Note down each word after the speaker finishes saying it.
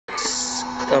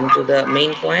come to the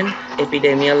main point,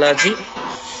 epidemiology.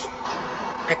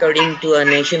 According to a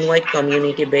nationwide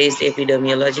community-based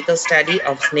epidemiological study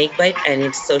of snakebite and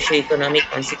its socio-economic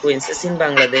consequences in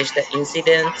Bangladesh, the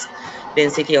incidence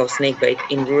density of snakebite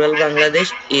in rural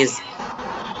Bangladesh is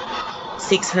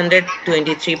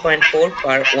 623.4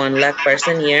 per 1 lakh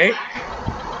person year,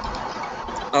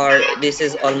 or this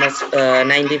is almost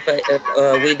 95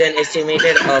 with an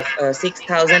estimated of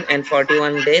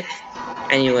 6,041 deaths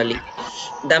annually.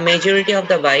 The majority of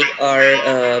the bite, or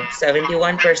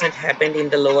 71%, happened in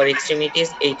the lower extremities.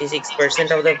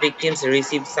 86% of the victims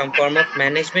received some form of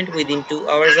management within 2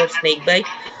 hours of snake bite,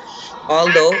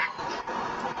 although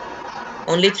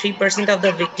only 3% of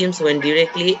the victims went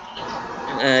directly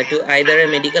to either a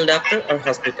medical doctor or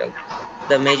hospital.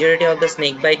 The majority of the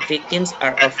snakebite victims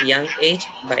are of young age.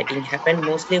 Biting happened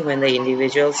mostly when the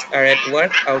individuals are at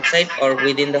work, outside, or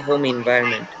within the home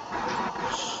environment.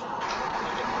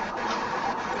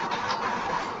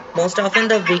 Most often,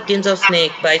 the victims of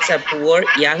snake bites are poor,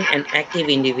 young, and active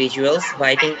individuals.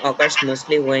 Biting occurs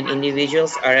mostly when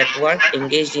individuals are at work,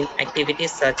 engaged in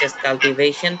activities such as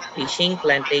cultivation, fishing,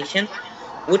 plantation,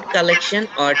 wood collection,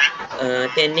 or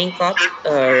tending crops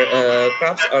or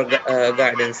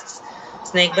gardens.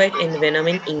 Snakebite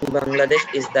envenoming in Bangladesh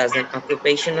is thus an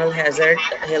occupational hazard,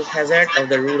 health hazard of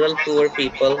the rural poor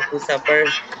people who suffer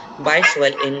bites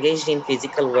while engaged in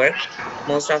physical work,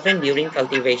 most often during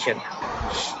cultivation.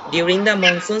 During the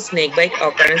monsoon, snakebite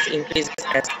occurrence increases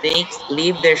as snakes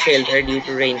leave their shelter due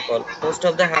to rainfall. Most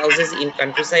of the houses in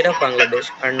countryside of Bangladesh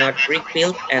are not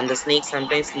brick-built, and the snakes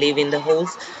sometimes live in the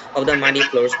holes of the muddy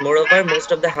floors. Moreover,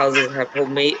 most of the houses have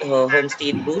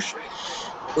homestead bush,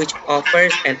 which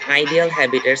offers an ideal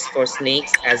habitat for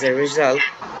snakes. As a result,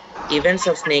 events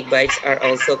of snake bites are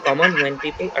also common when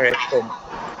people are at home.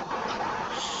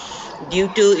 Due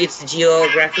to its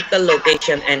geographical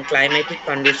location and climatic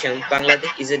conditions,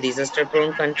 Bangladesh is a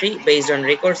disaster-prone country. Based on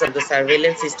records of the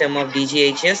surveillance system of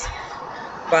DGHS,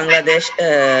 Bangladesh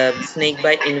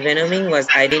snakebite envenoming was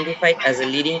identified as a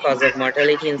leading cause of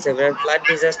mortality in several flood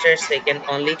disasters, second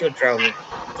only to drowning.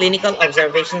 Clinical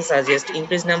observations suggest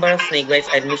increased number of snakebites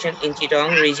admission in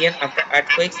Chittagong region after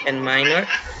earthquakes and minor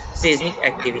seismic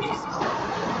activities.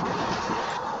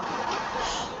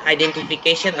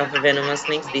 Identification of venomous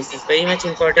snakes. This is very much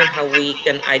important, how we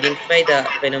can identify the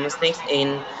venomous snakes.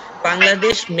 In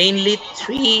Bangladesh, mainly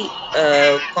three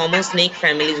common snake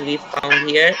families we found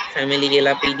here: family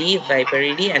Elapidae,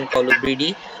 Viperidae, and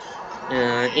Colubridae.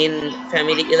 In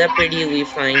family Elapidae, we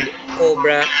find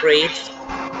cobra, kraits,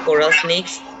 coral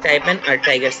snakes, taipan are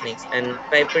tiger snakes, and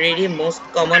Viperidae most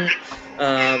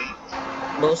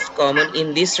common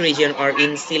in this region or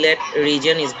in Sylhet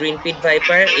region is green pit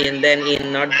viper, and then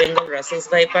in North Bengal, Russell's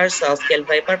viper, south-scaled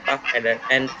viper, puff adder,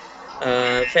 and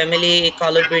family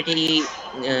Colubridae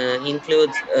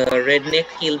includes redneck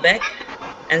keelback,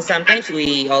 and sometimes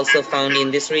we also found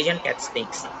in this region cat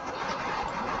snakes.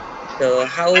 So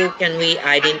how can we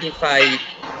identify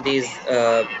these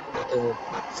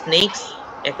snakes?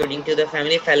 According to the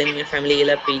family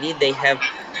Elapidae, they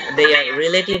are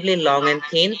relatively long and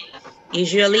thin,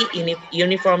 usually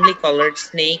uniformly colored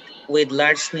snake with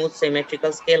large, smooth,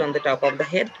 symmetrical scale on the top of the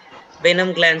head.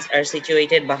 Venom glands are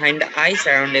situated behind the eye,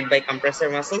 surrounded by compressor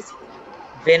muscles.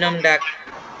 Venom duct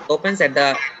opens at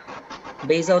the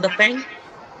base of the fang.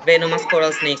 Venomous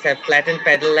coral snakes have flattened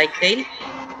paddle-like tail.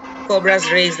 Cobras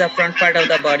raise the front part of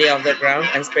the body off the ground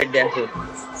and spread their hood.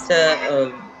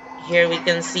 So here we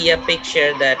can see a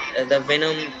picture that the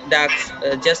venom ducts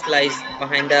just lies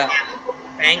behind the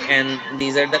fang, and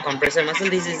these are the compressor muscle.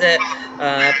 This is a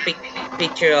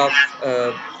picture of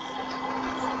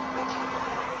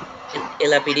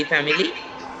Elapidae family.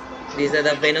 These are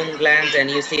the venom glands, and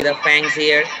you see the fangs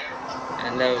here,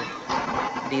 and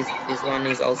this one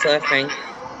is also a fang.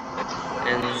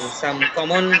 And some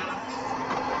common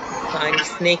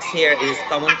snakes here is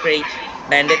common krait,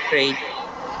 banded krait,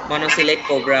 monocellate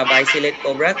cobra, bicellate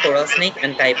cobra, coral snake,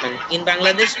 and taipan. In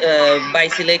Bangladesh,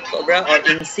 bicellate cobra, or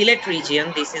in Sylhet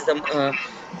region, this is the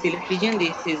Sylhet region.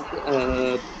 This is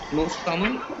most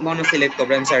common monocellate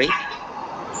cobra. I'm sorry.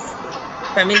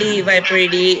 Family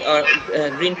Viperidae or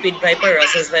green pit viper,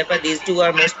 Russell's viper. These two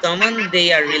are most common.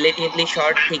 They are relatively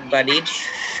short, thick-bodied,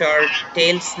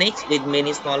 short-tailed snakes with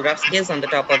many small rough scales on the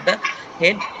top of the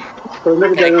head.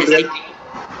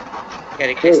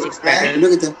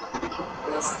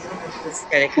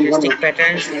 Characteristic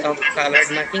patterns of colored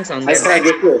markings on their back.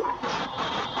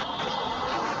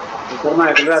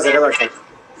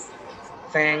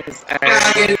 Fangs are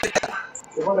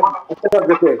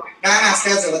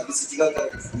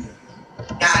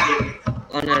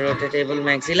on a rotatable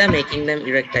maxilla, making them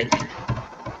erectile.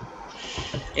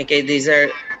 Okay, these are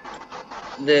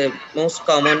the most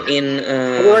common in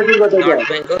North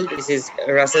Bengal. This is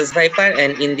Russell's viper,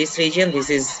 and in this region, this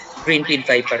is green pit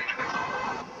viper.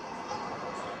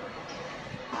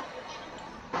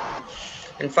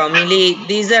 And family,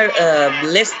 these are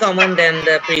less common than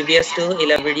the previous two,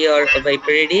 Elabridae or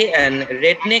Viperidae. And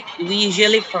redneck, we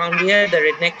usually found here the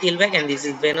redneck keelback, and this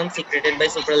is venom secreted by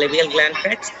supralabial gland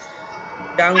tracts.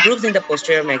 Down grooves in the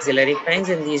posterior maxillary fangs,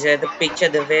 and these are the picture,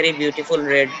 the very beautiful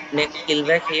redneck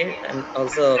keelback here, and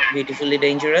also beautifully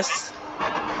dangerous.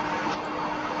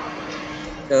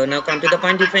 So now come to the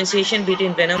point differentiation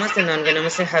between venomous and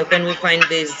non-venomous. How can we find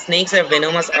these snakes are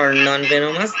venomous or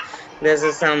non-venomous?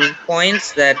 There's some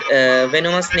points that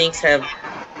venomous snakes have,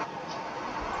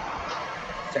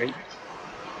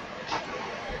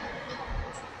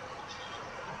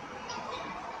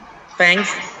 fangs.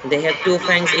 They have two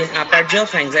fangs in upper jaw.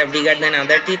 Fangs are bigger than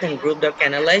other teeth and grouped or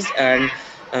canalized. And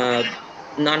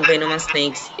non-venomous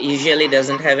snakes usually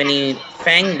doesn't have any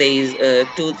fang. These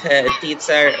teeth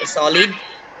are solid,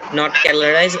 not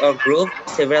canarized or grooved.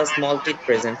 Several small teeth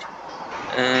present.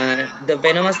 The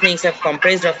venomous snakes have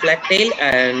compressed or flat tail,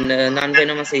 and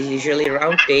non-venomous is usually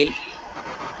round tail.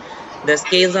 The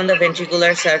scales on the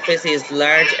ventricular surface is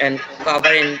large and cover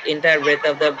an entire breadth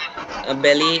of the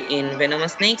belly in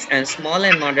venomous snakes, and small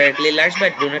and moderately large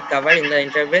but do not cover in the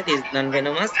entire breadth is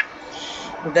non-venomous.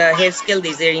 The head scale,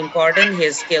 these are important.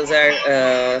 Head scales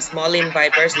are small in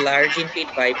vipers, large in pit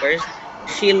vipers,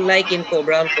 shield-like in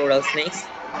cobra or coral snakes,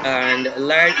 and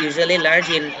usually large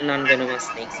in non-venomous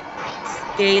snakes.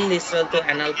 Scale lateral to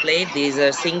anal plate, these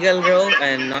are single row,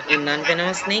 and in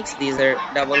non-venomous snakes, these are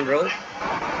double row.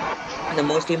 The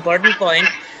most important point,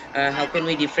 how can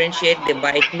we differentiate the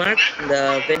bite mark?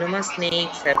 The venomous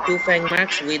snakes have two fang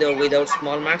marks with or without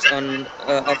small marks on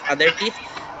of other teeth,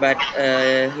 but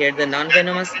here the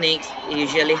non-venomous snakes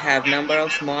usually have number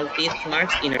of small teeth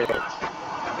marks in a row.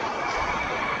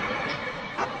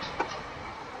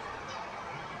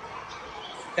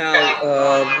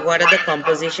 Now, what are the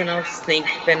composition of snake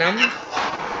venom?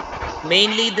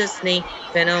 Mainly the snake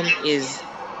venom is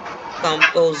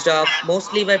composed of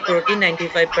mostly by protein.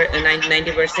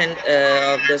 90%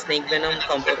 of the snake venom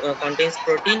contains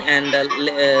protein, and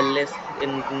less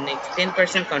in next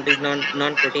 10% contains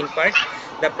non-protein part.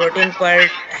 The protein part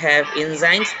have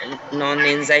enzymes,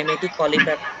 non-enzymatic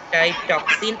polypeptide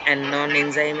toxin and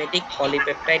non-enzymatic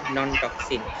polypeptide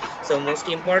non-toxin. So most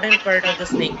important part of the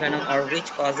snake venom, or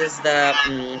which causes the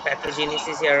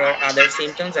pathogenesis here or other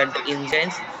symptoms, are the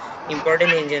enzymes.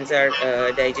 Important enzymes are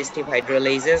digestive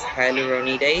hydrolases,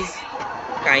 hyaluronidase,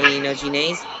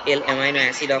 kininogenase, L-amino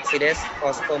acid oxidase,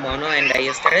 phosphomono and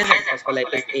diesterase, and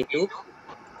phospholipase A2.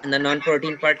 And the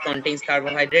non-protein part contains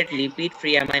carbohydrate, lipid,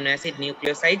 free amino acid,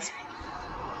 nucleosides,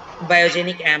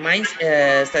 biogenic amines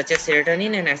such as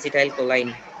serotonin and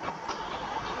acetylcholine.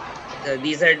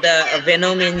 These are the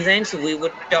venom enzymes. We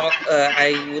would talk,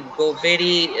 I would go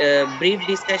very brief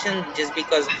discussion, just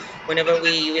because whenever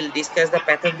we will discuss the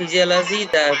pathophysiology,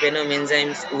 the venom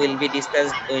enzymes will be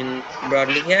discussed in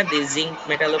broadly here. The zinc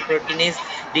metalloproteinase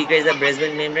degrades the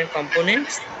basement membrane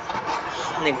components.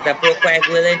 Next, the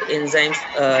procoagulant enzymes,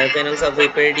 venols of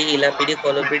Viperidae, Elapidae,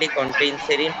 Colubridae contain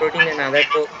serine protein and other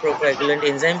procoagulant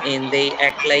enzyme, and they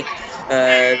act like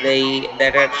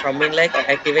that are thrombin-like or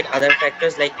activate other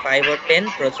factors like 5 or 10,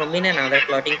 prothrombin and other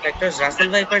clotting factors. Russell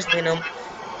Viper's venom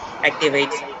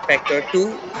activates factor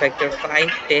 2, factor 5,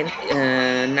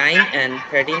 10, 9, and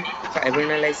 13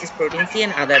 fibrinolysis protein C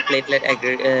and other platelet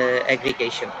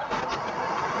aggregation.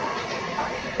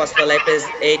 Phospholipase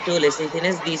A2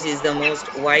 lecithinase. This is the most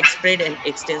widespread and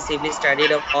extensively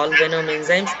studied of all venom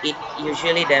enzymes. It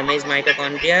usually damages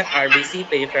mitochondria, RBC,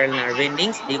 peripheral nerve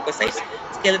endings, leukocytes,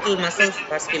 skeletal muscles,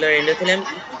 vascular endothelium,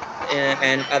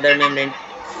 and other membrane.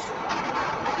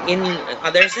 In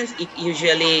other sense, it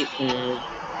usually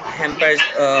hampers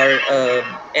or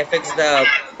affects the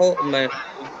whole,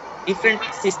 different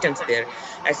systems there.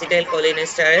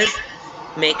 Acetylcholinesterase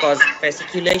may cause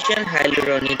fasciculation,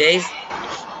 hyaluronidase.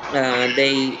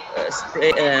 They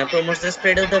promotes the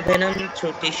spread of the venom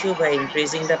through tissue by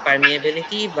increasing the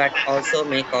permeability, but also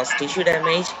may cause tissue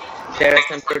damage. There are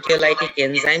some proteolytic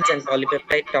enzymes and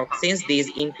polypeptide toxins. These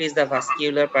increase the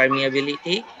vascular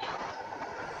permeability.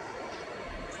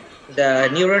 The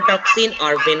neurotoxin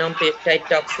or venom peptide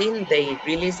toxin, they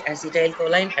release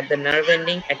acetylcholine at the nerve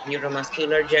ending at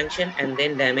neuromuscular junction and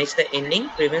then damage the ending,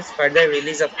 prevents further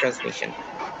release of transmission.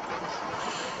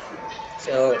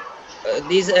 So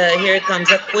here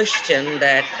comes a question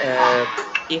that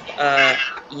if a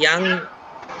young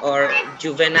or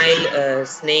juvenile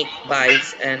snake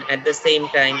bites, and at the same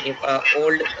time if a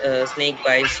old snake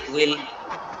bites, will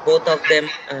both of them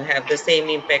have the same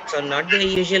impacts or not. There are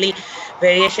usually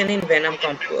variation in venom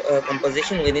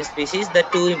composition within species. The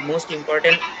two most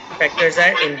important factors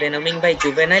are envenoming by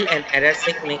juvenile and adult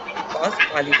snake may cause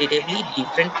qualitatively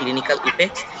different clinical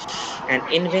effects, and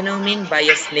envenoming by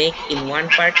a snake in one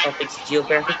part of its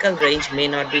geographical range may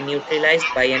not be neutralized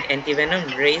by an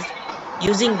antivenom raised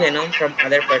using venom from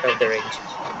other part of the range.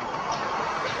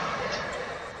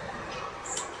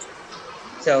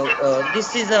 So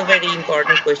this is a very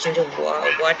important question. So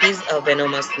what is a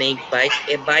venomous snake bite?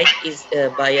 A bite is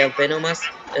by a venomous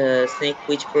snake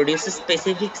which produces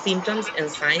specific symptoms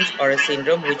and signs, or a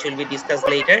syndrome which will be discussed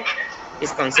later,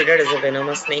 is considered as a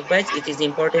venomous snake bite. It is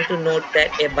important to note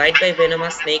that a bite by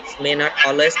venomous snakes may not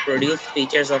always produce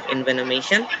features of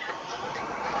envenomation.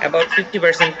 About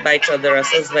 50% bites of the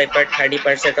Russell's viper,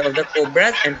 30% of the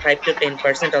cobras, and 5 to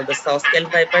 10% of the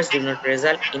saw-scaled vipers do not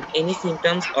result in any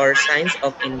symptoms or signs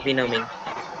of envenoming.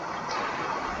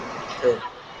 So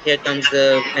here comes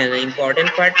an important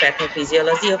part: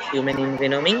 pathophysiology of human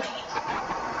envenoming.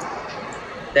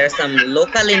 There are some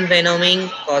local envenoming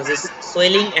causes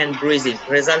swelling and bruising,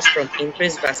 results from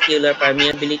increased vascular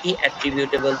permeability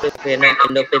attributable to venom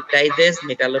endopeptidase,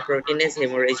 metalloproteinase,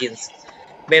 hemorrhagins,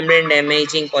 membrane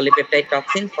damaging polypeptide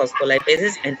toxin,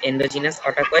 phospholipases, and endogenous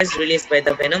autocoids released by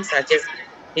the venom such as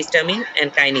histamine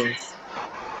and kinins.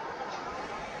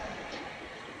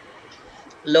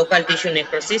 Local tissue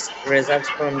necrosis results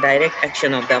from direct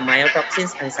action of the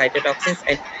myotoxins and cytotoxins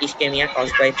and ischemia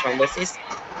caused by thrombosis,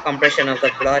 compression of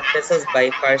the blood vessels by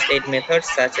first aid methods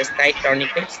such as tight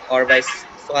tourniquets, or by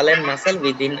swollen muscle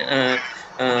within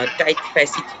tight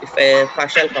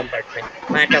fascial compartment.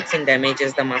 Myotoxin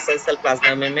damages the muscle cell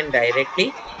plasma membrane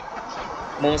directly.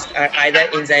 Most are either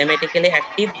enzymatically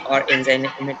active or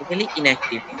enzymatically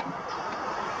inactive.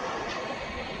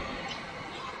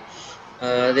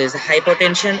 There's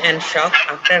hypotension and shock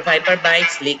after viper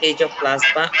bites, leakage of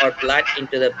plasma or blood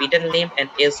into the bitten limb and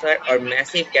elsewhere, or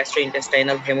massive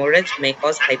gastrointestinal hemorrhage may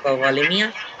cause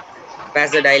hypovolemia.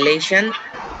 Vasodilation,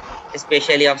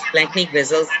 especially of splanchnic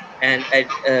vessels, and a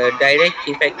direct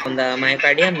effect on the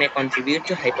myocardium may contribute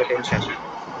to hypotension.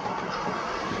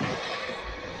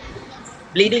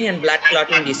 Bleeding and blood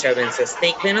clotting disturbances.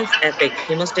 Snake venoms affect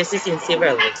hemostasis in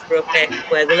several ways.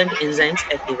 Procoagulant enzymes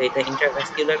activate the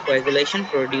intravascular coagulation,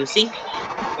 producing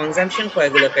consumption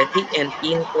coagulopathy and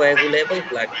incoagulable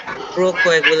blood.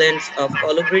 Procoagulants of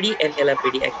colubridae and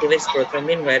elapridae activates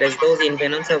prothrombin, whereas those in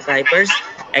venoms of vipers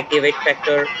activate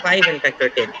factor 5 and factor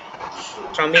 10.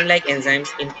 Thrombin-like enzymes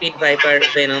in pit viper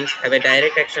venoms have a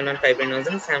direct action on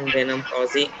fibrinogen. Some venom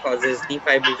causes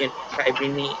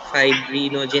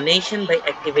fibrinogenation by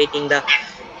activating the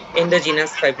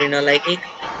endogenous fibrinolytic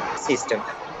system.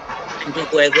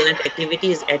 Anticoagulant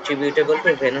activity is attributable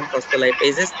to venom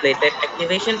phospholipases. Platelet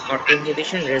activation or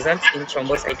inhibition results in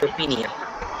thrombocytopenia.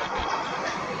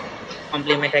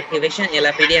 Complement activation,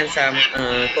 elapridae and some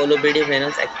colubridae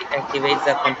venoms activates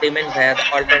the complement via the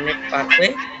alternate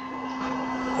pathway.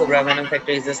 Cobra venom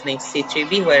factor is the snake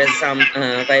C3b, whereas some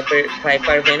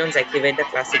viper venoms activate the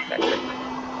classic pathway.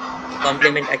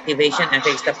 Complement activation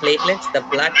affects the platelets, the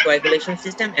blood coagulation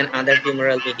system, and other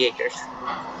humoral mediators.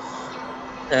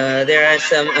 There are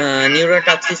some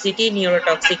neurotoxicity.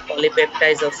 Neurotoxic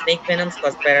polypeptides of snake venoms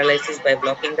cause paralysis by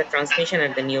blocking the transmission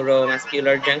at the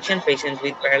neuromuscular junction. Patients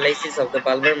with paralysis of the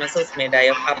bulbar muscles may die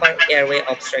of upper airway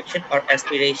obstruction or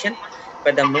aspiration,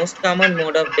 but the most common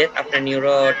mode of death after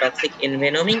neurotoxic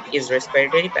envenoming is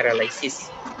respiratory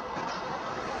paralysis.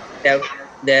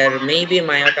 There may be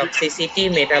myotoxicity.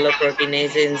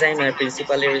 Metalloproteinase enzyme are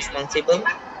principally responsible.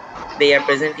 They are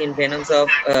present in venoms of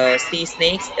sea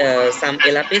snakes, some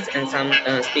elapids, and some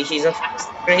species of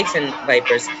crabs and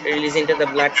vipers. Released into the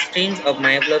bloodstreams of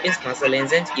myoglobins, muscle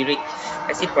enzymes, uric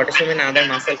acid, potassium, and other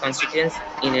muscle constituents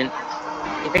in an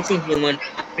effects in human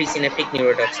presynaptic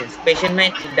neurotoxins. Patient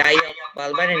might die of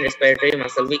bulbar and respiratory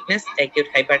muscle weakness, acute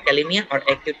hyperkalemia, or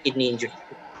acute kidney injury.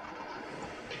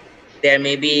 There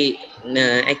may be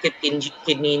acute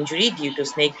kidney injury due to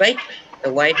snake bite.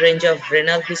 A wide range of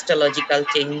renal histological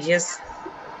changes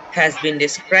has been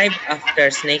described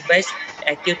after snake bites.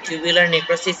 Acute tubular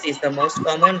necrosis is the most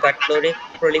common, but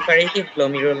proliferative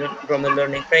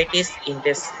glomerulonephritis,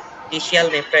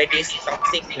 interstitial nephritis,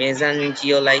 toxic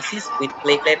mesangiolitis with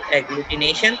platelet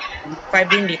agglutination,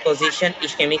 fibrin deposition,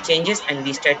 ischemic changes, and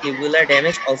distal tubular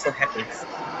damage also happens.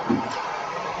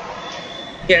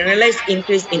 Generalized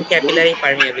increase in capillary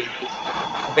permeability.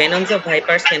 Venoms of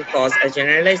vipers can cause a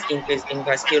generalized increase in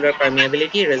vascular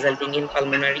permeability, resulting in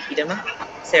pulmonary edema,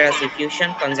 serous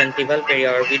effusion, conjunctival,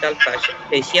 periorbital,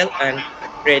 facial, and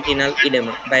retinal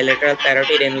edema, bilateral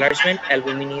parotid enlargement,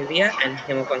 albuminuria, and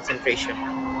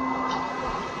hemoconcentration.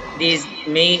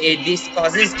 This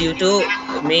causes due to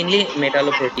mainly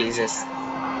metalloproteases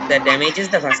that damages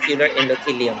the vascular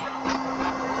endothelium.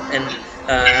 And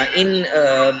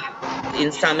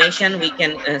in summation, we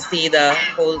can see the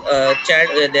whole chart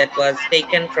that was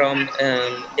taken from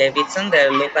Davidson. There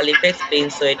are local effects: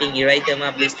 pain, sweating,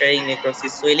 erythema, blistering,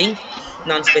 necrosis, swelling.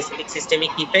 Non-specific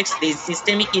systemic effects. These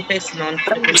systemic effects,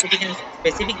 non-specific and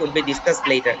specific, would be discussed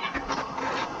later.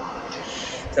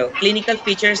 So clinical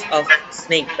features of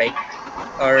snake bite,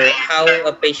 or how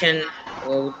a patient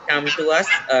would come to us,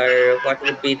 or what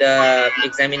would be the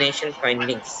examination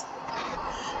findings.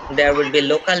 There would be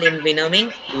local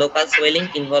envenoming, local swelling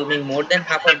involving more than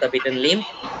half of the bitten limb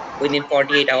within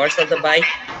 48 hours of the bite,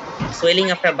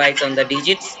 swelling after bites on the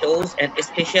digits, toes, and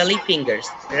especially fingers,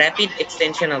 rapid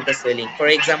extension of the swelling, for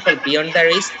example, beyond the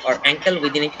wrist or ankle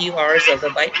within a few hours of the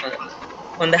bite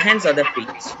on the hands or the feet.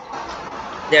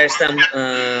 There are some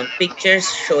pictures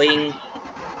showing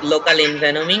local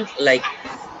envenoming, like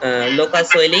local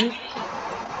swelling.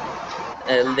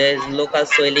 There's local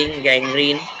swelling,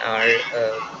 gangrene, or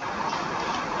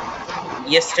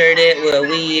yesterday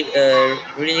we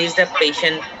released a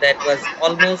patient that was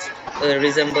almost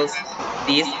resembles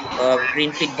this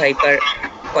green pig viper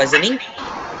poisoning.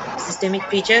 Systemic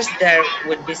features, there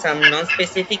would be some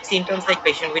non-specific symptoms, like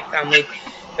the patient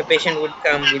would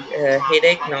come with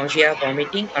headache, nausea,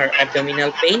 vomiting, or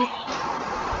abdominal pain.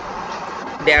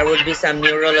 There would be some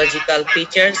neurological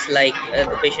features, like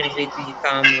the patient will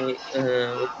come with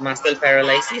muscle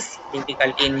paralysis,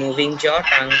 difficulty in moving jaw,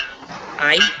 tongue,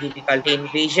 eye, difficulty in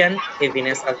vision,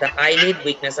 heaviness of the eyelid,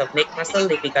 weakness of neck muscle,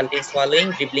 difficulty in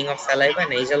swallowing, dribbling of saliva,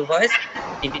 nasal voice,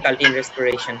 difficulty in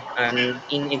respiration. And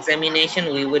in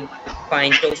examination, we would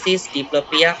find ptosis,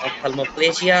 diplopia,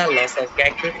 ophthalmoplegia, loss of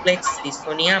gag reflex,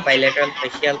 dysphonia, bilateral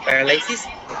facial paralysis.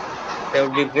 There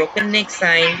would be broken neck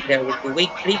sign, there would be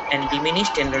weak grip and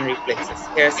diminished tendon reflexes.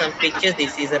 Here are some pictures.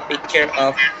 This is a picture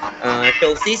of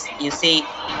ptosis, you see,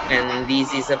 and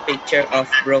this is a picture of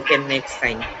broken neck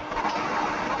sign.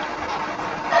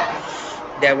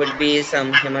 There would be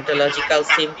some hematological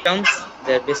symptoms.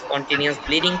 There would be spontaneous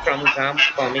bleeding from gum,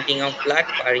 vomiting of blood,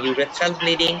 or urethral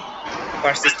bleeding,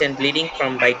 persistent bleeding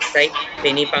from bite site,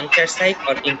 penny puncture site,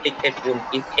 or inflicted wound,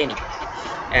 if any.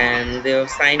 And the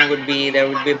sign would be, there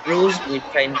would be bruised, we'd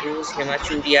find bruise,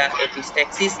 hematuria,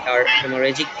 epistaxis, or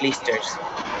hemorrhagic blisters.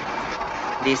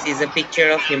 This is a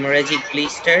picture of hemorrhagic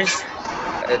blisters.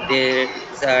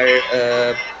 These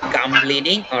are gum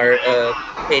bleeding or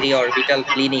periorbital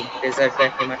bleeding. These are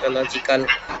the hematological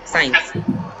signs.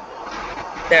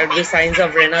 There will be signs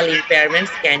of renal impairment,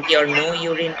 scanty or no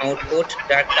urine output,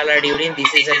 dark colored urine.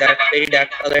 This is a very dark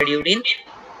colored urine.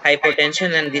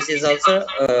 Hypotension, and this is also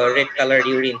red colored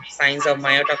urine. Signs of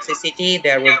myotoxicity,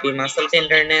 there would be muscle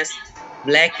tenderness,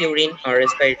 black urine, or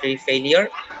respiratory failure.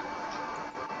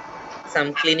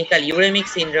 Some clinical uremic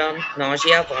syndrome,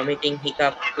 nausea, vomiting,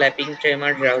 hiccup, flapping,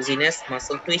 tremor, drowsiness,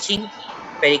 muscle twitching,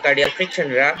 pericardial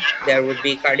friction rub. There would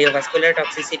be cardiovascular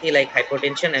toxicity like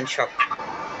hypotension and shock.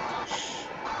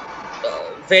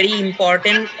 Very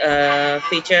important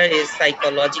feature is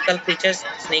psychological features.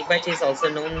 Snakebite is also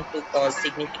known to cause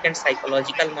significant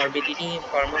psychological morbidity in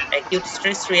form of acute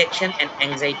stress reaction and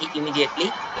anxiety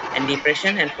immediately, and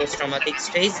depression and post-traumatic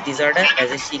stress disorder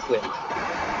as a sequel.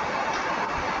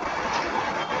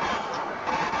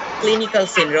 Clinical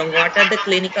syndrome. What are the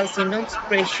clinical symptoms?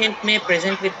 Patient may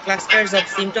present with clusters of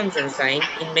symptoms and signs.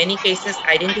 In many cases,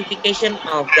 identification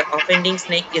of the offending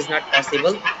snake is not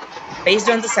possible based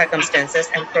on the circumstances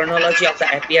and chronology of the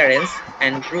appearance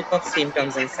and group of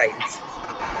symptoms and signs.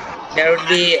 There would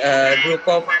be a group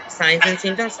of signs and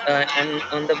symptoms, and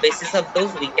on the basis of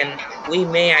those, we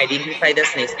may identify the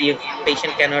snakes. If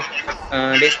patient cannot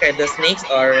describe the snakes,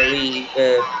 or we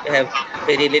have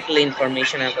very little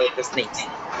information about the snakes.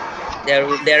 There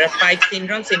are 5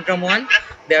 syndromes. Syndrome 1,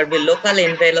 there will be local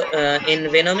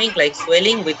envenoming, like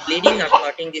swelling with bleeding or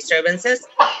clotting disturbances.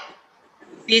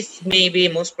 This may be,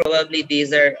 most probably,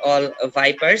 these are all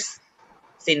vipers.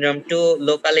 Syndrome 2,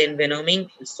 local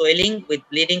envenoming, swelling with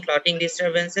bleeding, clotting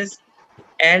disturbances,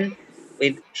 and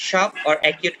with shock or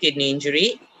acute kidney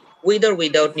injury, with or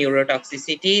without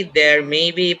neurotoxicity. There may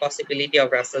be possibility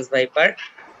of Russell's viper.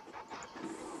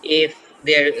 If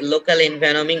they're local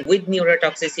envenoming with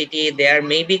neurotoxicity, there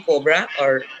may be cobra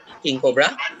or king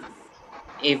cobra.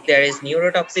 If there is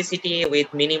neurotoxicity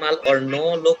with minimal or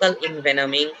no local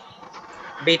envenoming,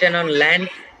 bitten on land,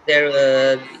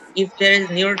 if there is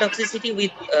neurotoxicity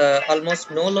with almost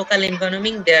no local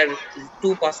envenoming, there are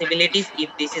 2 possibilities.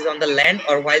 If this is on the land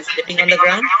or while stepping on the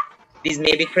ground, these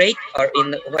may be crake, or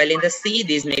while in the sea,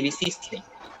 these may be sea snake.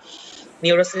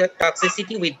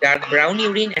 Neurotoxicity with dark brown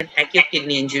urine and acute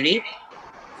kidney injury.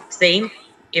 Same,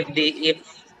 if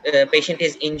patient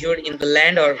is injured in the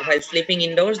land or while sleeping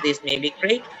indoors, this may be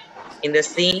crate. In the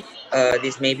sea,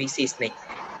 this may be sea snake.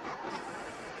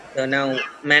 So now,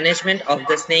 management of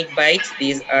the snake bites.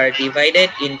 These are divided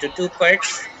into two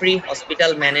parts: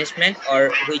 pre-hospital management,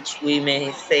 or which we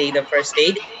may say the first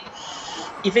aid.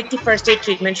 Effective first aid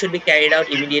treatment should be carried out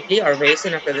immediately or very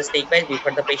soon after the snake bite,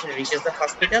 before the patient reaches the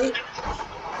hospital.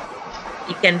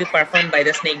 It can be performed by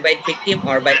the snakebite victim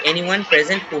or by anyone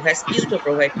present who has skills to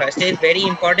provide first aid. Very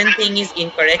important thing is,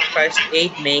 incorrect first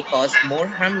aid may cause more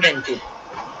harm than good.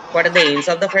 What are the aims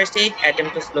of the first aid?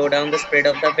 Attempt to slow down the spread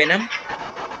of the venom,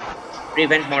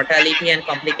 prevent mortality and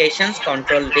complications,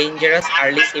 control dangerous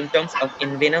early symptoms of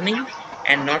envenoming,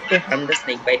 and not to harm the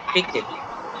snakebite victim.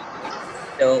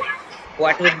 So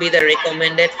what would be the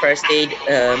recommended first aid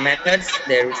methods?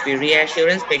 There would be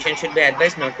reassurance. Patient should be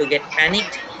advised not to get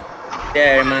panicked.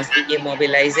 There must be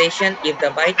immobilization. If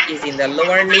the bite is in the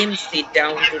lower limb, sit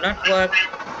down, do not work.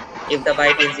 If the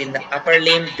bite is in the upper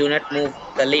limb, do not move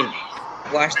the limb.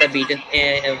 Wash the bitten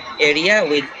area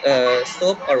with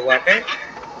soap or water.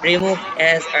 Remove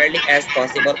as early as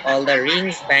possible all the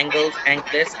rings, bangles,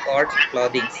 anklets, cords,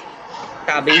 clothings,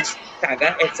 cabbage,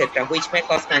 taga, etc., which may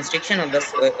cause constriction of the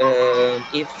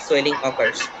if swelling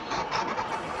occurs.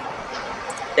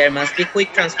 There must be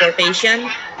quick transportation.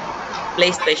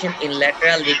 Place patient in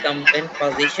lateral recumbent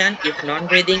position. If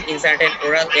non-breathing, insert an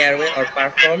oral airway or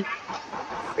perform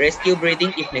rescue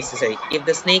breathing if necessary. If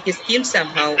the snake is killed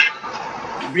somehow,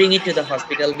 bring it to the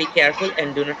hospital. Be careful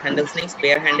and do not handle snakes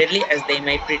barehandedly, as they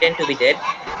might pretend to be dead.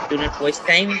 Do not waste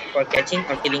time for catching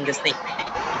or killing the snake.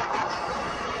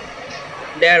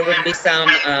 There would be some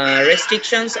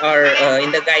restrictions, or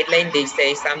in the guideline they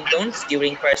say some don'ts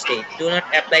during first aid. Do not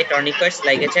apply tourniquets,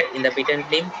 ligature in the bitten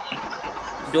limb.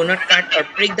 Do not cut or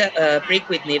prick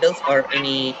with needles or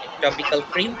any topical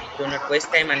cream. Do not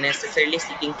waste time unnecessarily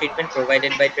seeking treatment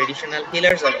provided by traditional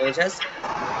healers or ojhas.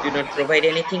 Do not provide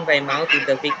anything by mouth if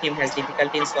the victim has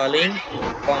difficulty in swallowing,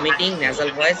 vomiting, nasal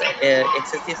voice,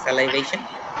 excessive salivation.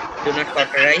 Do not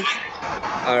cauterize,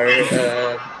 or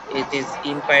it is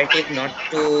imperative not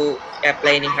to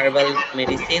apply any herbal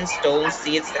medicines, stones,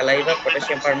 seeds, saliva,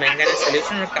 potassium permanganate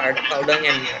solution, or cow dung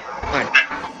and mud.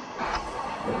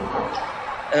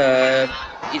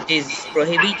 It is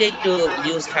prohibited to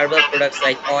use herbal products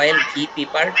like oil, ghee,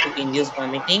 pepper to induce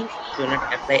vomiting. Do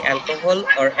not apply alcohol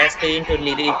or aspirin to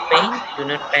relieve pain. Do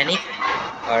not panic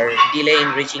or delay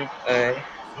in reaching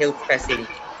health facility.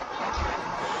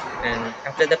 And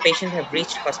after the patient have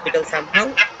reached hospital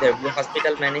somehow, there will be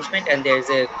hospital management, and there is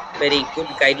a very good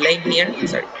guideline here.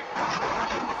 Sorry.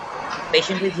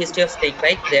 Patient with history of snake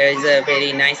bite, there is a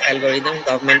very nice algorithm.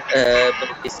 Government,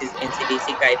 this is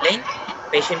NCDC guideline.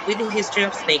 Patient with a history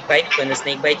of snake bite, when the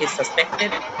snake bite is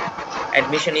suspected,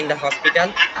 admission in the hospital.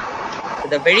 So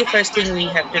the very first thing we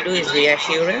have to do is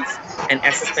reassurance and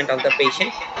assessment of the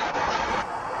patient.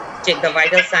 Check the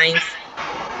vital signs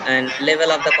and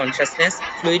level of the consciousness,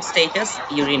 fluid status,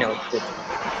 urine output.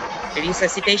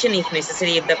 Resuscitation if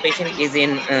necessary if the patient is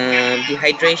in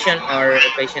dehydration, or a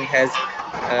patient has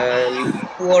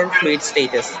poor fluid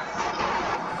status,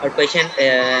 or patient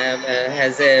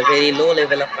has a very low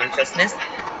level of consciousness.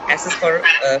 Assess for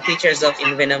features of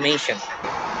envenomation.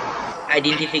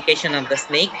 Identification of the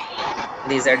snake.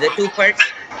 These are the two parts.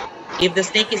 If the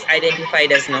snake is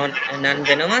identified as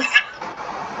non-venomous,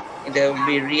 there will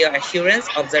be reassurance,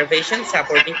 observation,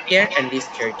 supportive care, and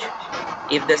discharge.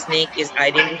 If the snake is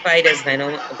identified as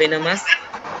venomous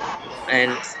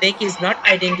and snake is not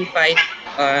identified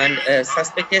and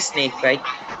suspected snake bite,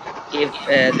 if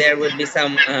there would be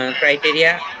some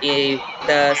criteria. If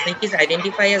the snake is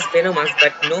identified as venomous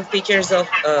but no features of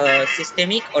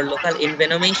systemic or local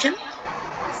envenomation,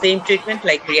 same treatment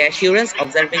like reassurance,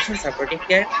 observation, supportive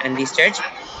care, and discharge.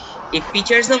 If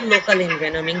features of local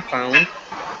envenoming found,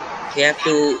 we have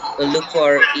to look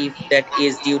for if that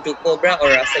is due to cobra or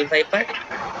Russell viper.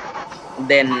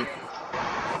 Then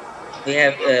we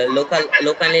have local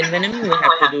envenoming. We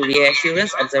have to do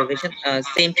reassurance, observation,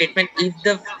 same treatment. If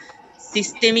the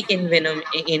systemic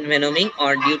envenoming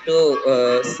or due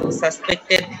to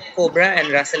suspected cobra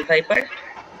and Russell viper,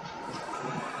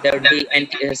 there would be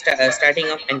starting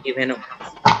of antivenom.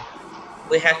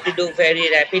 We have to do very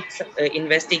rapid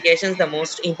investigations. The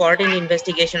most important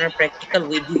investigation or practical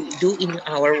we do in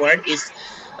our ward is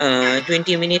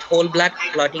 20-minute whole blood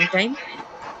clotting time.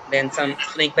 Then some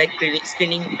snakebite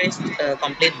screening test,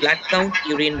 complete blood count,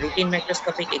 urine routine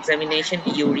microscopic examination,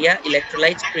 urea,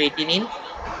 electrolytes, creatinine,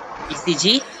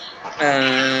 ECG,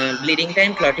 bleeding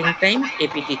time, clotting time,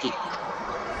 APTT.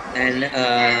 And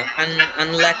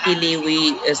unluckily,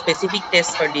 a specific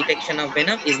test for detection of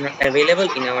venom is not available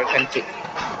in our country.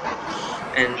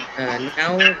 And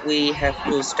now we have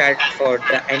to start for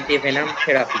the antivenom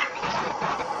therapy.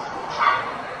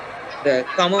 The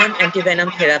common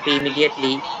antivenom therapy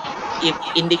immediately, if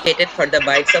indicated for the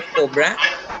bites of cobra,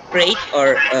 krait,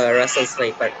 or Russell's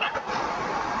viper.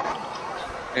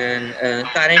 And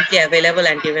currently available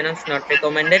antivenoms not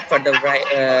recommended for the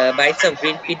bites of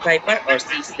green pit viper or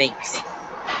sea snakes.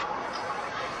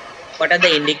 What are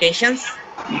the indications?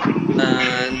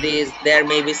 There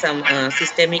may be some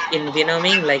systemic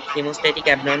envenoming like hemostatic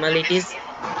abnormalities,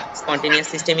 spontaneous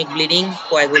systemic bleeding,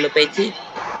 coagulopathy,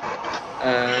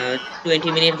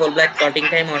 20-minute whole blood clotting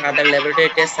time or other laboratory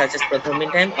tests such as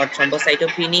prothrombin time or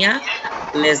thrombocytopenia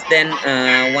less than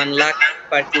 1 lakh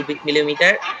per cubic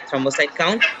millimeter thrombocyte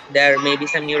count. There may be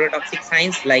some neurotoxic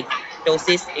signs like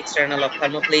ptosis, external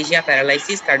ophthalmoplegia,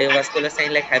 paralysis, cardiovascular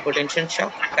signs like hypotension,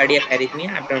 shock, cardiac arrhythmia,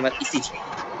 abnormal ECG.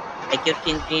 Acute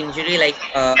kidney injury like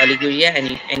oliguria and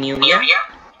anuria,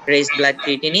 raised blood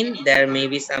creatinine. There may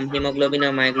be some hemoglobin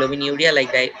or myoglobinuria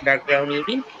like dark brown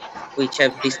urine, which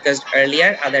I've discussed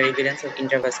earlier, other evidence of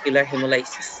intravascular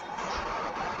hemolysis.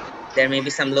 There may be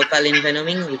some local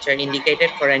envenoming which are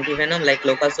indicated for antivenom like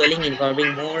local swelling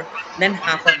involving more than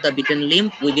half of the bitten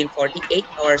limb within 48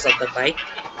 hours of the bite,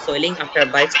 swelling after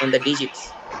bites on the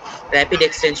digits, rapid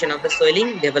extension of the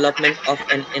swelling, development of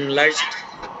an enlarged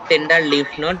tender lymph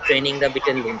node draining the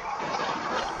bitten limb.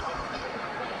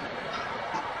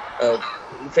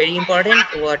 Very important,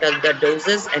 what are the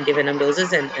doses, antivenom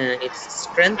doses and its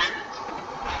strength.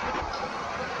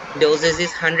 Doses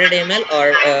is 100 ml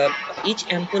or each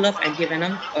ampoule of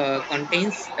antivenom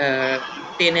contains 10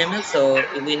 ml, so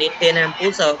we need 10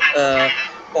 ampoules of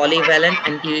polyvalent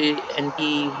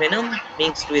antivenom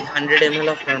mixed with 100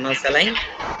 ml of normal saline,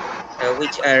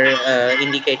 which are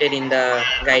indicated in the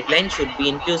guideline, should be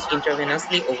infused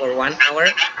intravenously over 1 hour.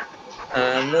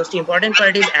 Most important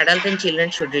part is adult and children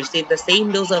should receive the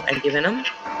same dose of antivenom.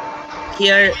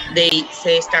 Here they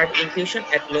say start infusion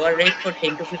at lower rate for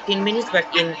 10 to 15 minutes, but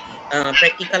in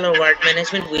practical or ward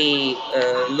management, we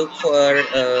look for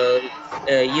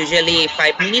usually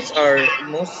 5 minutes or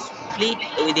mostly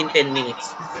within 10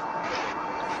 minutes.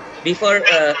 Before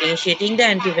initiating the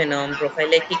antivenom,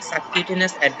 prophylactic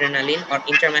subcutaneous adrenaline or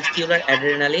intramuscular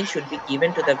adrenaline should be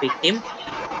given to the victim.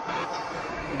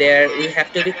 There we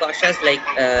have to be cautious, like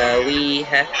we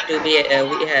have to be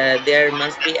there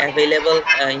must be available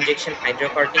injection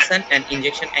hydrocortisone and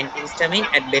injection antihistamine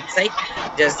at bedside.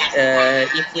 Just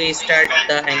if we start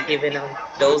the antivenom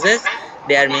doses,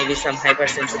 there may be some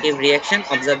hypersensitive reaction.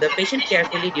 Observe the patient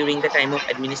carefully during the time of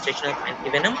administration of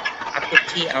antivenom up to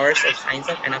 3 hours of signs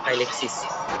of anaphylaxis,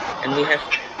 and we have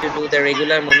to do the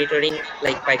regular monitoring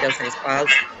like vital signs,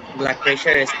 pulse, blood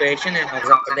pressure, respiration, and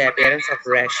observe for the appearance of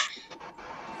rash.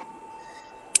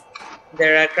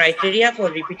 There are criteria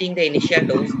for repeating the initial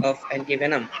dose of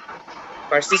antivenom.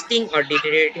 Persisting or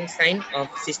deteriorating sign of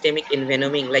systemic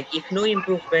envenoming, like if no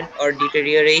improvement or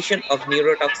deterioration of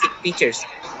neurotoxic features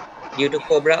due to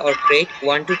cobra or krait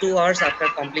 1 to 2 hours after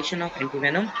completion of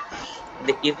antivenom,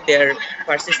 if there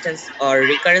persistence or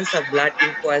recurrence of blood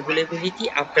incoagulability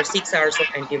after 6 hours of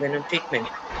antivenom treatment.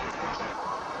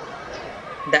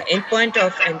 The endpoint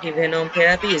of antivenom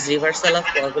therapy is reversal of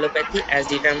coagulopathy as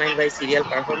determined by serial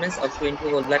performance of 20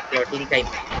 whole blood clotting time.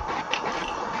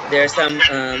 There are some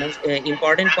most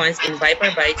important points in viper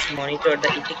bites. Monitor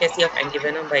the efficacy of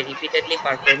antivenom by repeatedly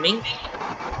performing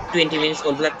 20 minutes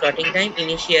whole blood clotting time.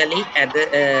 Initially, at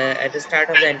the start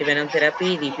of the antivenom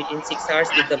therapy, repeat in 6 hours.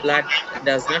 If the blood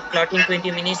does not clot in 20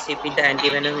 minutes, repeat the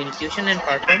antivenom infusion and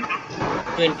perform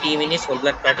 20 minutes whole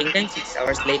blood clotting time 6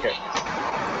 hours later.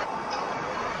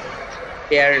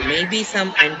 There may be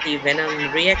some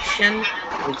antivenom reaction,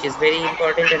 which is very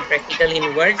important and practical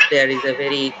in words. There is a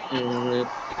very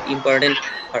important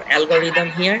algorithm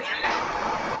here.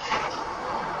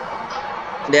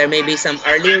 There may be some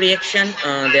early reaction,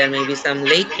 there may be some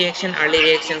late reaction. Early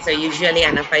reactions are usually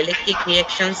anaphylactic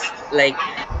reactions, like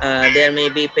there may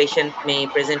be patient may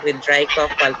present with dry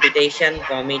cough, palpitation,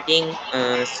 vomiting,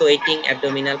 sweating,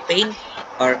 abdominal pain,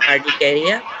 or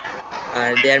urticaria.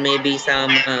 There may be some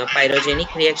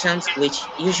pyrogenic reactions which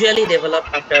usually develop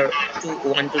after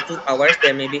 1 to 2 hours.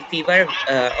 There may be fever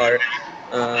or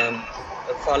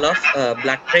fall of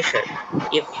blood pressure.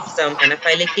 If some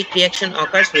anaphylactic reaction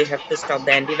occurs, we have to stop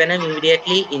the antivenom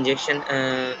immediately. Injection,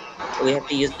 we have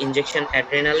to use injection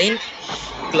adrenaline,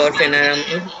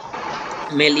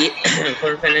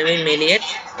 chlorpheniramine maleate,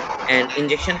 and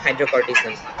injection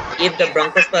hydrocortisone. If the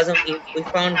bronchospasm, if we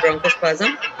found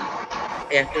bronchospasm,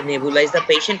 we have to nebulize the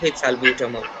patient with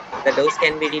salbutamol. The dose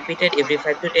can be repeated every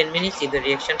 5 to 10 minutes if the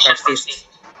reaction persists.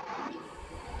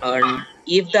 And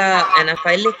if the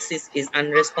anaphylaxis is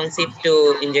unresponsive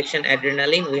to injection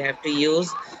adrenaline, we have to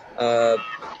use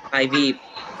IV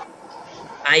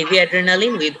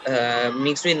adrenaline with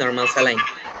mixed with normal saline.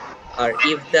 Or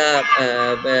if the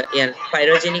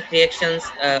pyrogenic reactions,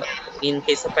 in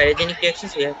case of pyrogenic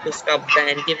reactions, we have to stop the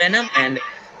antivenom and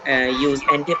use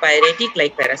antipyretic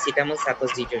like paracetamol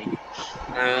suppository.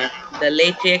 The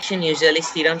late reaction, usually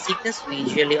serum sickness,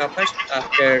 usually occurs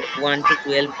after 1 to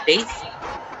 12 days.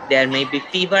 There may be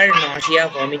fever, nausea,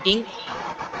 vomiting,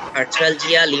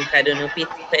 arthralgia,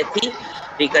 lymphadenopathy,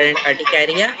 recurrent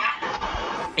urticaria,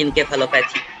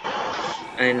 encephalopathy.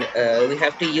 And we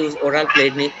have to use oral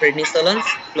prednisolone,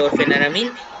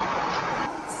 chlorpheniramine.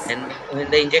 And when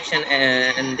the injection,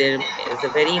 and there is a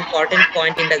very important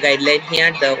point in the guideline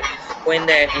here, when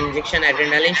the injection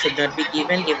adrenaline should not be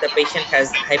given if the patient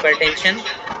has hypertension,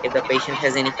 if the patient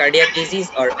has any cardiac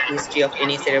disease or history of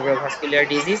any cerebrovascular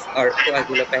disease or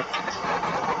coagulopathy.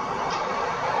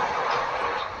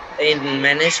 In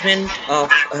management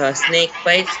of snake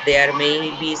bites, there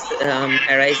may be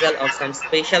arisal of some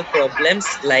special problems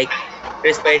like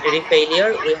respiratory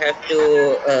failure. We have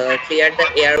to clear the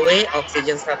airway,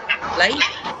 oxygen supply,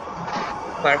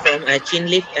 perform a chin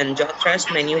lift and jaw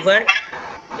thrust maneuver,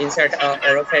 insert a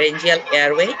oropharyngeal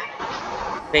airway,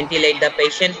 ventilate the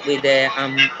patient with a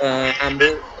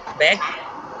ambu bag,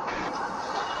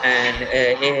 and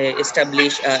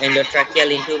establish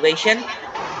endotracheal intubation,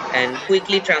 and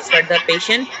quickly transfer the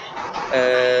patient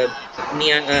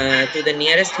to the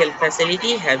nearest health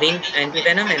facility having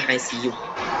antivenom and ICU.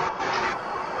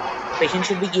 Patient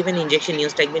should be given injection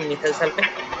newstigmine methyl sulfate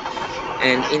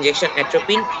and injection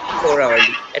atropine 4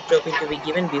 hourly. Atropine to be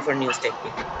given before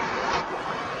newstigmine.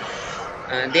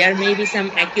 There may be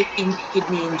some acute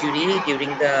kidney injury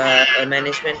during the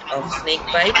management of snake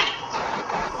bite.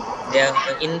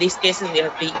 In these cases, we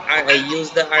have to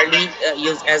use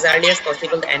as early as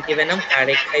possible the antivenom,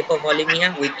 correct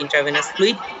hypovolemia with intravenous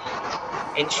fluid,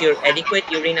 ensure adequate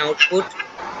urine output,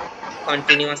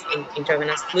 continuous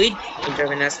intravenous fluid,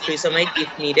 intravenous furosemide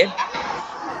if needed.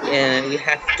 We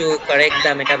have to correct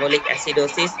the metabolic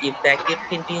acidosis. If the acute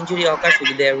kidney injury occurs,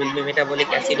 there will be metabolic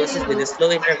acidosis with a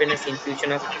slow intravenous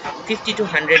infusion of 50 to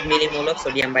 100 millimole of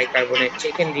sodium bicarbonate.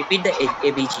 Check and repeat the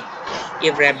ABG.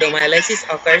 If rhabdomyolysis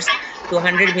occurs,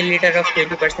 200 milliliter of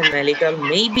 20% malitol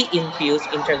may be infused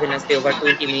intravenously over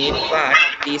 20 minutes, but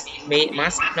this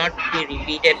must not be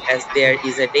repeated as there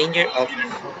is a danger of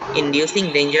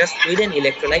inducing dangerous fluid and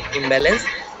electrolyte imbalance,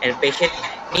 and patient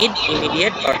need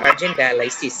immediate or urgent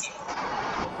dialysis.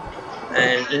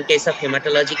 And in case of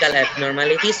hematological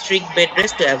abnormalities, strict bed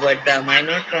rest to avoid the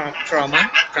minor trauma,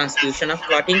 transfusion of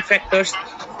clotting factors.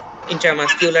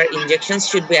 Intramuscular injections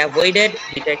should be avoided.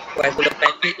 Detect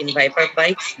coagulopathy in viper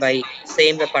bites by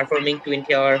performing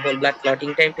 20-hour whole blood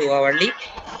clotting time 2 hourly,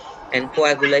 and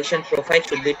coagulation profile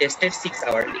should be tested 6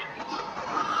 hourly,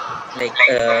 like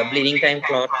bleeding time,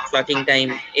 clotting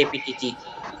time, APTT.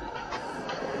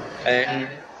 And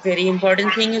very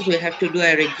important thing is we have to do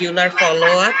a regular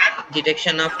follow-up,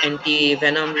 detection of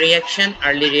anti-venom reaction,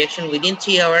 early reaction within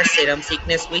 3 hours, serum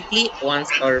sickness weekly,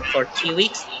 once or for 3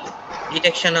 weeks,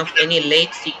 detection of any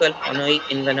late sequel following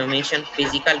envenomation,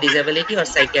 physical disability or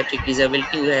psychiatric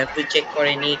disability. We have to check for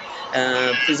any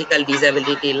physical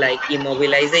disability like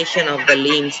immobilization of the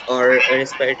limbs or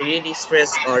respiratory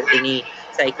distress, or any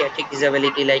psychiatric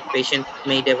disability like patient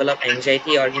may develop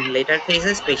anxiety, or in later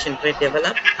phases patient may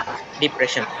develop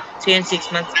depression. 3 and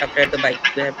 6 months after the bite,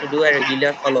 we have to do a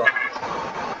regular follow-up.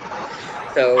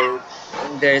 So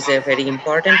there is a very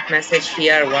important message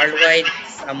here. Worldwide,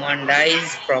 someone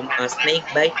dies from a snake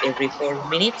bite every 4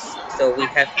 minutes. So we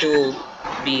have to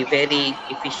be very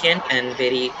efficient and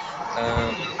very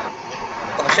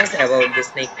cautious about the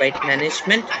snake bite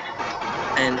management.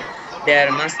 And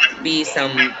there must be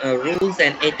some rules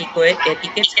and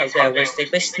etiquettes how to avoid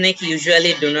snake bite. Snakes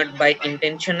usually do not bite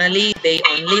intentionally. They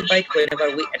only bite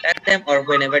whenever we attack them or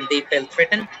whenever they feel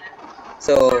threatened.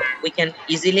 So we can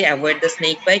easily avoid the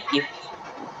snake bite if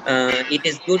it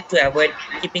is good to avoid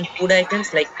keeping food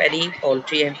items like paddy,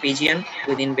 poultry, and pigeon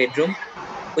within bedroom,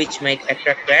 which might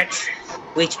attract rats,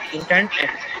 which in turn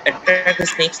attract the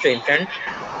snakes to enter.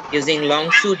 Using long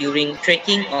shoe during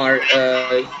trekking or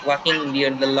walking near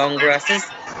the long grasses.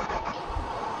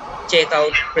 Check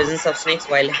out presence of snakes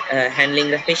while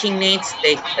handling the fishing nets.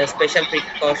 Take special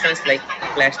precautions like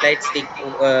flashlight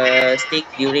stick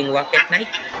during walk at night,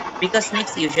 because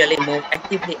snakes usually move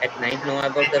actively at night. Know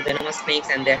about the venomous snakes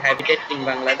and their habitat in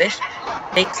Bangladesh.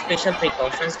 Take special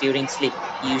precautions during sleep,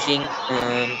 using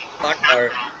cot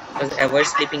or avoid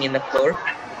sleeping in the floor.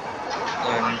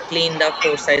 Clean the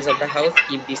four sides of the house,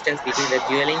 keep distance between the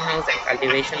dwelling house and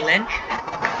cultivation land,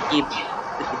 keep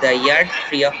the yard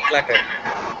free of clutter.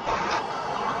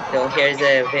 So here's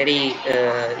a very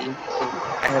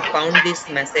I have found this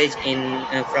message in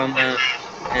from a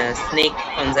snake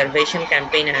conservation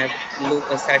campaign. I have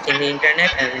searched in the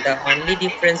internet, and the only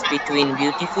difference between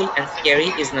beautiful and scary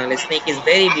is knowledge. Snake is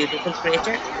very beautiful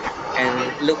creature,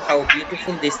 and look how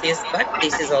beautiful this is, but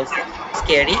this is also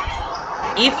scary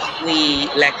if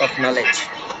we lack of knowledge.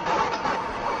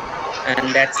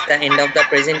 And that's the end of the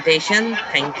presentation.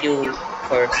 Thank you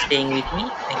for staying with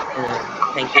me.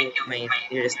 Thank you, my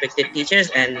respected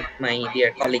teachers and my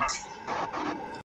dear colleagues.